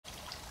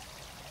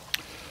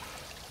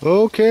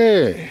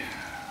Okay.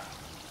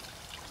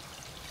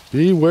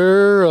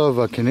 Beware of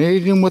a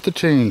Canadian with a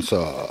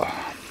chainsaw.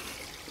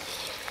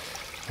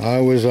 I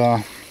was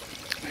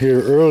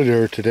here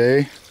earlier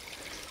today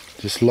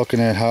just looking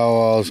at how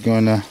I was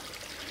going to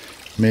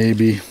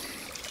maybe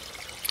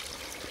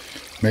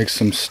make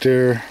some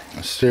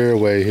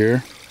stairway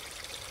here.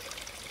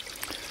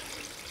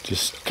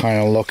 Just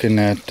kind of looking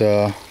at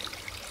the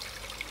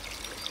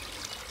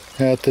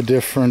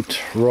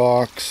different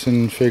rocks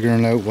and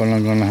figuring out what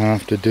I'm going to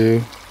have to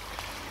do.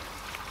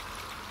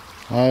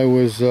 I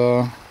was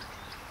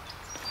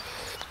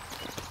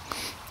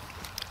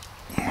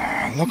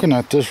looking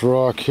at this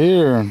rock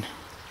here, and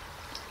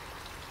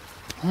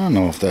I don't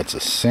know if that's a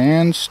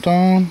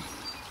sandstone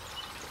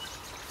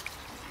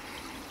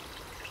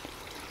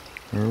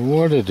or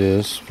what it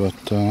is,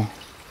 but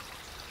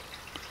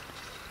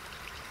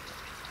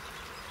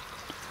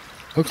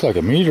looks like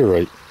a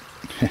meteorite.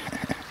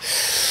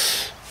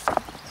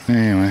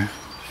 Anyway,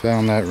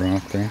 found that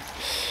rock there.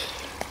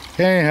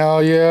 Anyhow,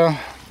 yeah,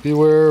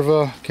 beware of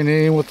a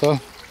Canadian with the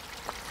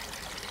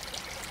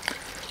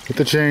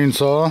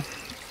chainsaw.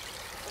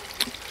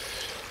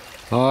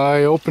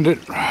 I opened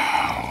it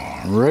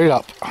right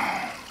up.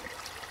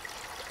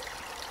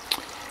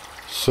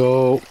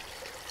 So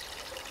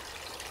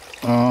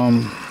I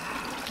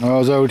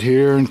was out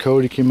here and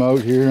Cody came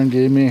out here and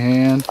gave me a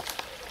hand,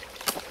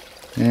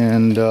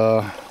 and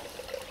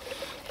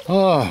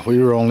we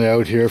were only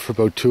out here for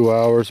about 2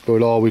 hours,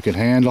 about all we could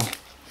handle.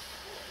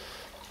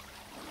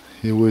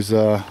 It was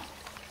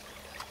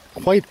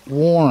quite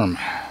warm.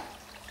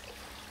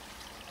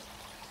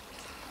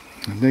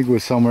 I think it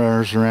was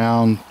somewhere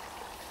around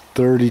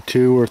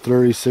 32 or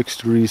 36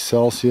 degrees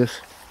Celsius.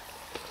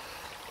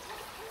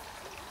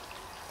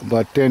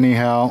 But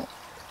anyhow,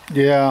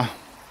 yeah,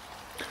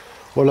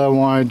 what I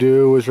want to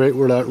do is right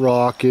where that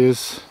rock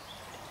is,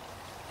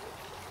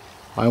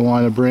 I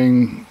want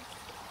to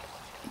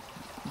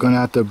gonna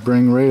have to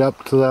bring right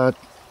up to that,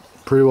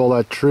 pretty well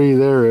that tree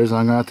there is.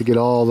 I'm gonna have to get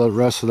all the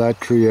rest of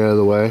that tree out of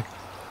the way,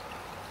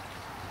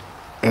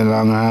 and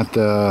I'm gonna have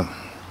to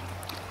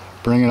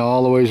bring it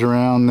all the ways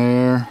around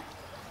there.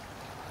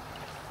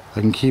 I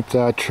can keep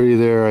that tree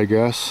there, I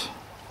guess.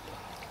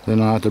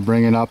 Then I'll have to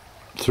bring it up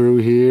through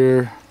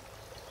here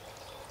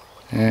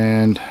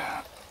and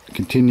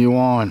continue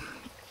on,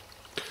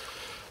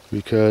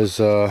 because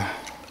well,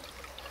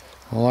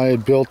 I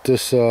had built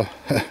this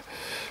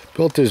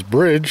built this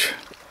bridge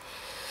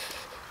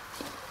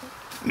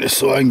just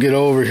so I can get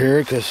over here,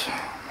 because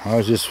I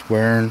was just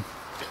wearing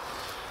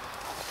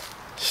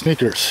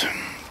sneakers.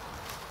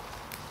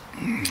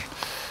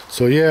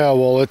 So yeah,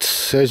 well,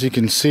 it's, as you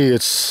can see,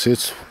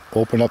 it's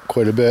opened up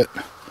quite a bit.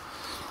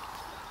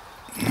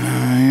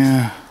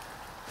 Yeah,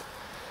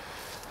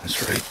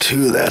 that's right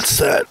too. That's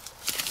that.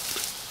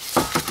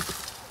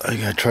 I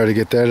gotta try to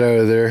get that out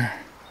of there.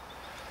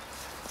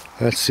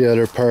 That's the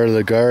other part of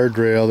the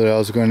guardrail that I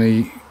was going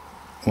to,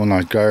 well,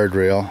 not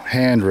guardrail,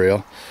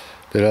 handrail,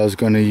 that I was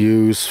going to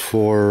use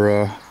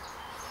for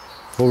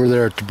over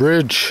there at the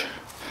bridge.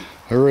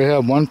 I already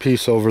have one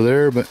piece over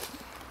there, but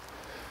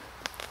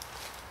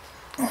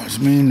I was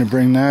meaning to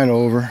bring that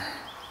over.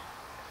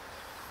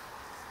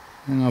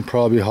 And I'll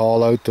probably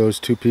haul out those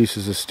 2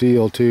 pieces of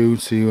steel too,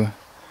 see what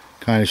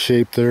kind of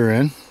shape they're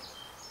in.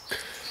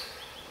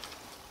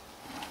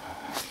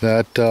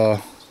 That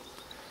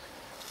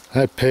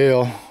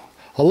pail,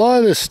 a lot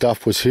of this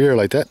stuff was here,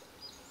 like that.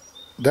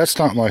 That's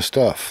not my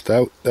stuff.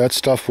 That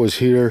stuff was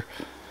here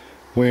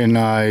when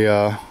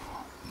I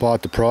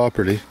bought the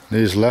property.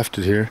 They just left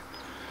it here.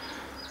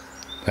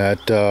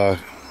 That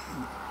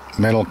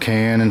metal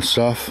can and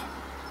stuff.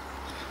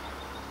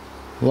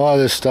 A lot of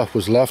this stuff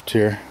was left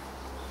here.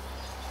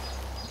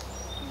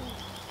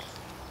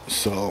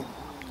 So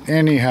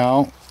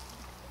anyhow,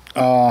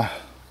 yeah,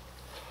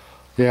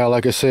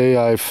 like I say,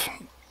 I've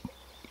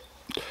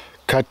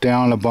cut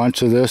down a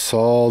bunch of this,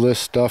 all this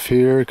stuff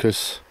here,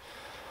 because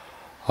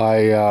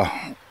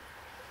I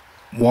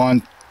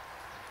want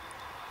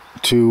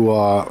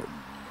to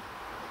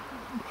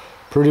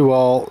pretty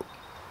well,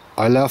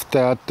 I left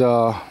that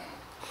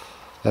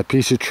that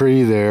piece of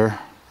tree there,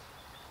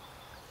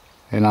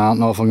 and I don't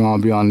know if I'm going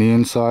to be on the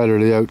inside or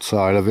the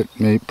outside of it.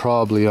 Maybe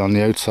probably on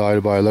the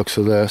outside by the looks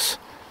of this.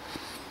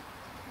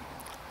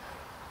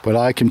 But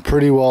I can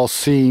pretty well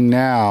see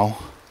now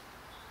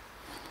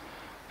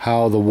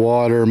how the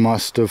water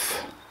must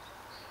have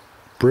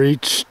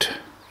breached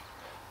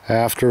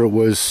after it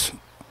was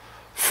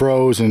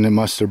frozen. It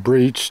must have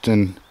breached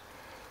and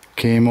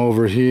came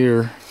over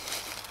here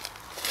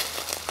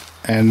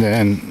and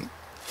then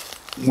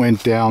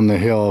went down the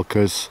hill,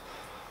 because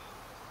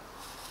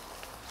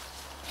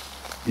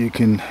you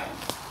can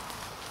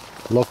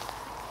look,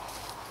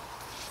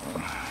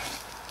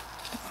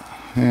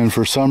 and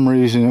for some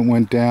reason it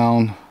went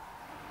down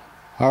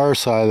our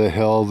side of the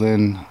hill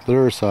than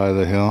their side of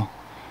the hill.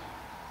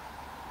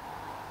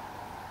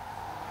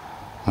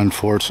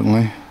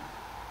 Unfortunately,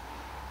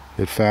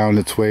 it found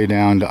its way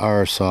down to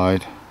our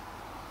side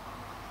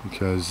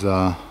because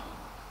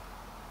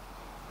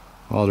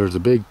well, there's a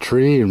big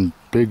tree and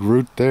big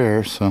root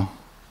there, so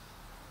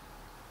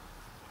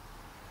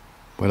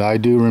But I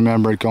do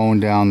remember it going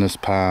down this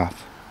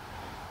path.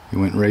 It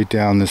went right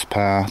down this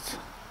path,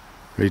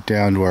 right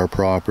down to our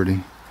property.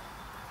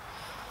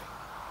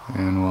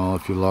 And well,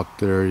 if you look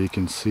there, you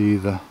can see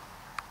the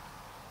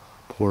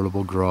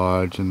portable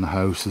garage, and the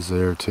house is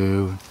there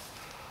too.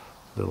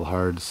 A little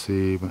hard to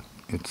see, but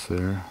it's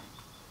there.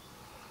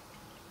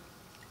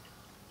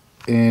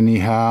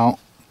 Anyhow,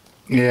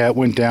 yeah, it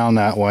went down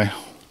that way.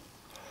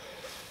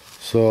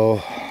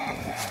 So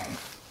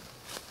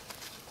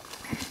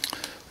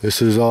this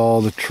is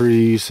all the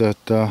trees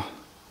that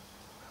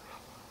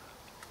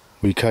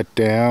we cut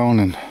down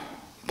and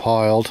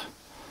piled.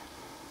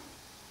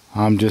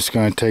 I'm just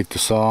going to take the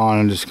saw and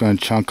I'm just going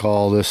to chunk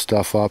all this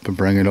stuff up and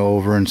bring it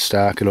over and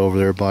stack it over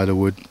there by the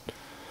wood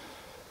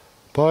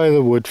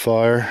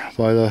fire,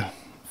 by the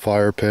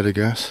fire pit, I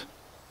guess.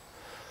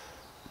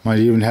 Might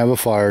even have a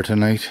fire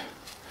tonight.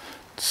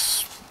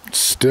 It's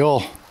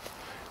still,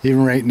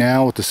 even right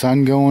now with the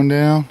sun going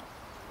down,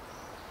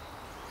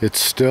 it's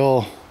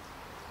still,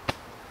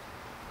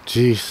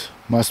 geez,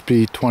 must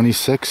be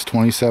 26,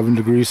 27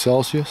 degrees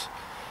Celsius.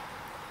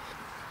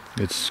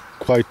 It's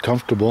quite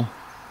comfortable.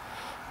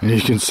 And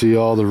you can see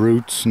all the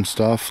roots and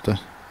stuff that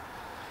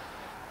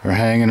are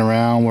hanging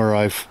around where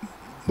I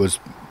was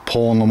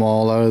pulling them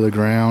all out of the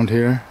ground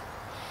here.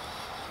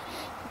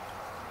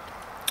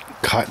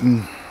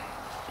 Cutting,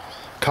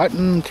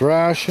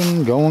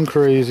 thrashing, going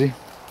crazy.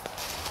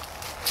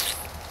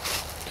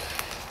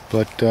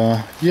 But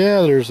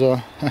yeah, there's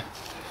a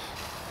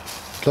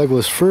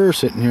Douglas fir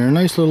sitting here, a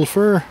nice little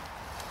fir.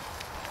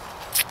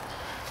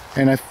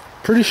 And I'm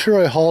pretty sure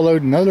I hauled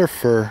out another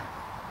fir.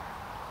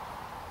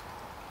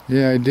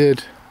 Yeah, I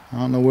did. I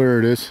don't know where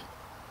it is.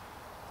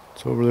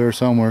 It's over there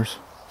somewhere.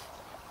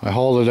 I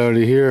hauled it out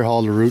of here,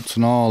 hauled the roots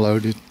and all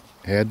out. It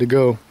had to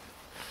go.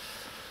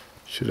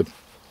 Should have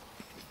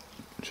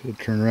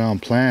turned around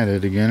and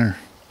planted it again, or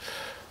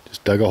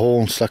just dug a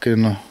hole and stuck it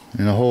in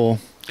a hole.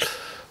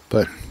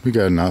 But we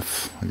got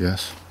enough, I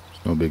guess.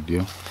 It's no big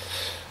deal.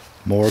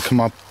 More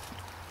come up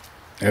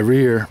every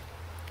year.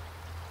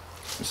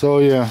 So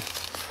yeah,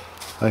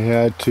 I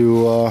had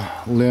to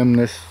limb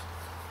this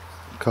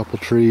couple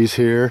trees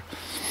here.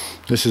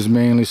 This is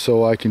mainly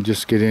so I can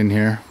just get in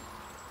here.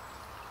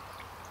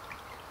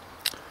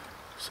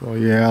 So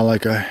yeah,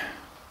 like I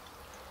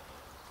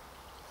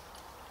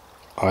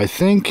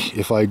think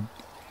if I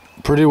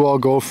pretty well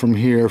go from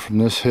here, from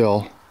this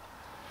hill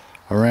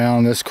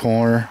around this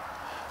corner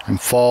and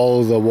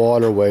follow the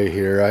waterway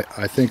here,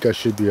 I think I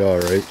should be all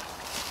right.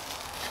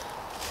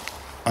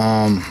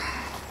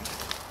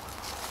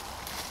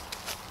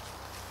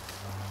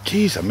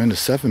 Geez, I'm into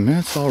 7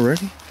 minutes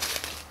already.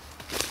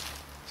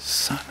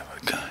 Son of a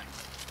gun.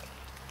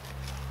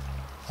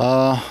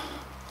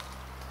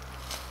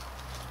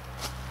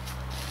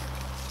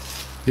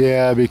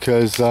 Yeah,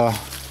 because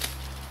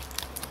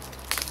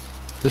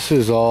this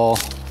is all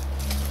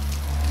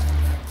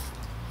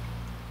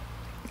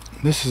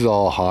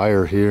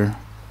higher here.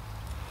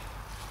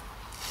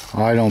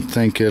 I don't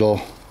think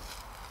it'll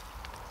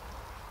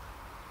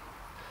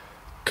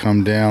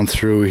come down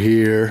through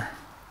here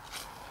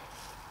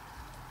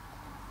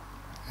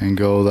and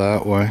go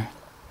that way.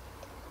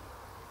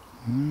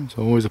 It's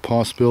always a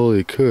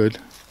possibility it could.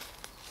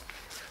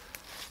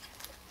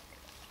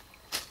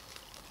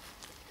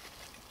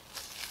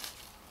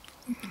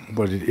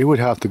 But it would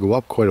have to go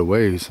up quite a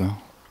ways, so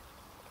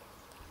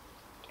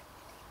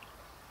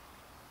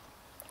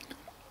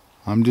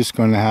I'm just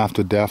going to have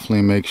to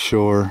definitely make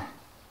sure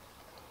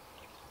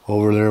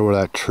over there where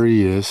that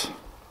tree is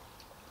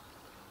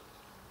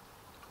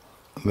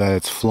that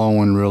it's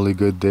flowing really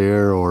good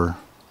there, or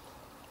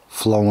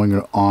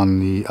flowing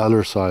on the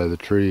other side of the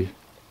tree.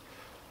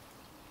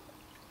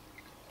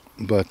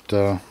 But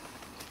yeah,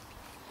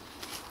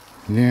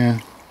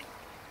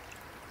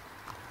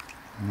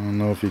 I don't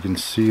know if you can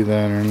see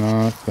that or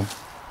not, but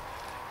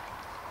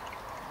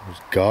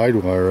there's guide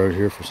wire out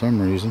here for some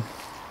reason.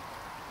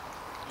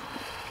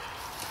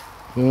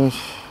 But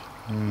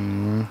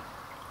anyway,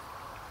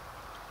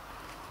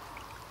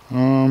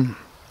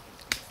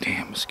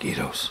 damn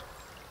mosquitoes.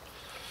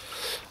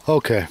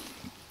 Okay,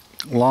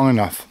 long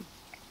enough.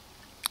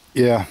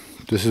 Yeah,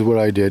 this is what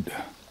I did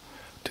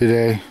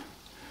today.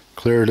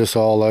 Cleared this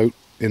all out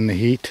in the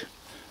heat.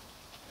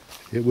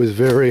 It was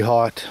very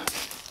hot,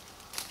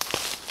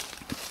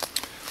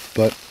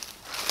 but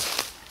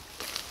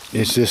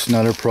it's just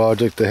another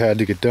project that had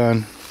to get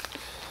done.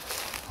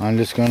 I'm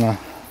just gonna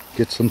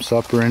get some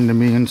supper into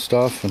me and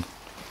stuff,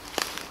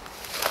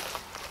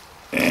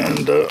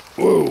 and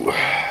whoa,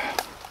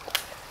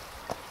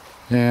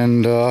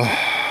 and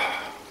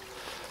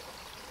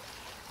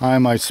I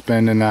might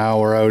spend an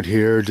hour out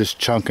here just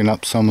chunking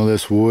up some of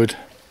this wood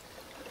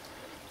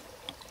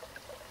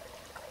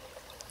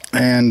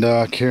and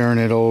carrying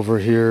it over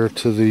here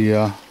to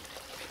the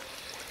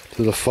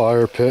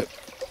fire pit.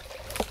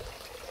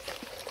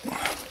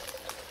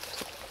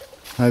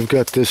 I've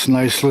got this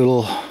nice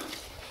little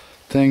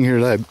thing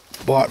here that I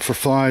bought for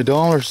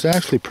 $5. It's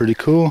actually pretty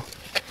cool.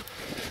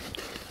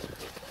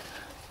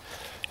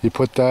 You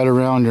put that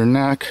around your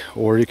neck,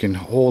 or you can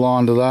hold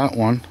on to that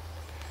one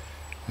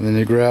And then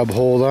you grab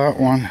hold of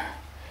that one.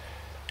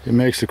 It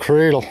makes a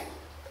cradle.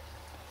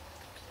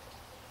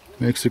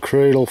 Makes a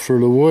cradle for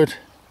the wood.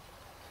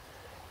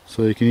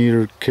 So you can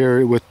either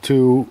carry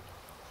it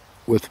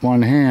with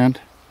one hand,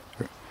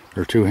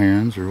 or two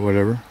hands, or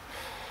whatever,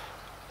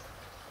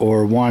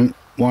 or one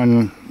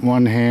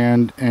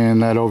hand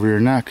and that over your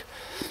neck.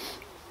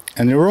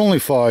 And they were only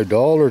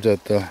 $5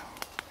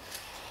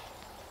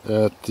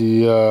 at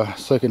the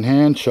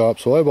second-hand shop,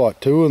 so I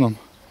bought two of them.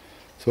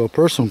 So a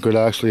person could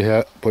actually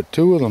put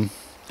two of them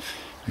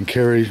and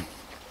carry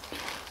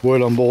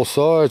wood on both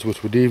sides,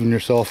 which would even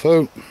yourself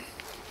out,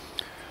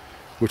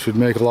 which would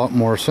make a lot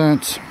more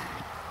sense.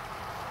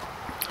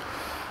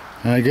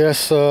 And I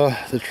guess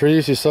the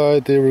trees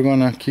decided they were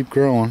gonna keep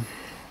growing.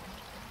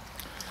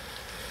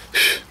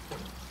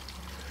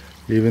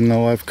 Even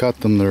though I've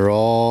cut them, they're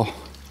all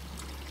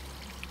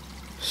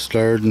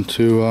starting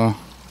to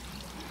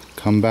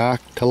come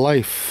back to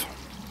life.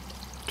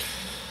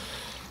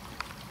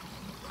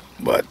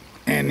 But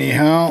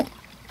anyhow,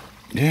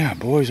 yeah,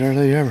 boys, are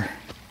they ever.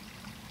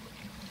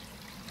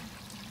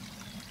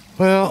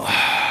 Well,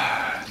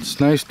 it's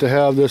nice to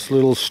have this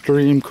little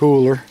stream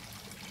cooler.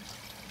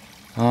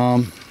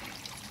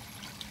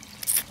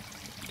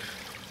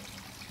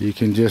 You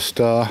can just,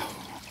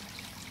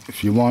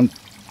 if you want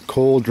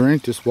cold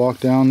drink, just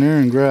walk down there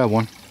and grab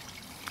one.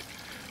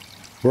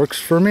 Works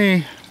for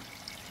me.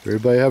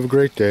 Everybody have a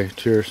great day.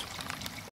 Cheers.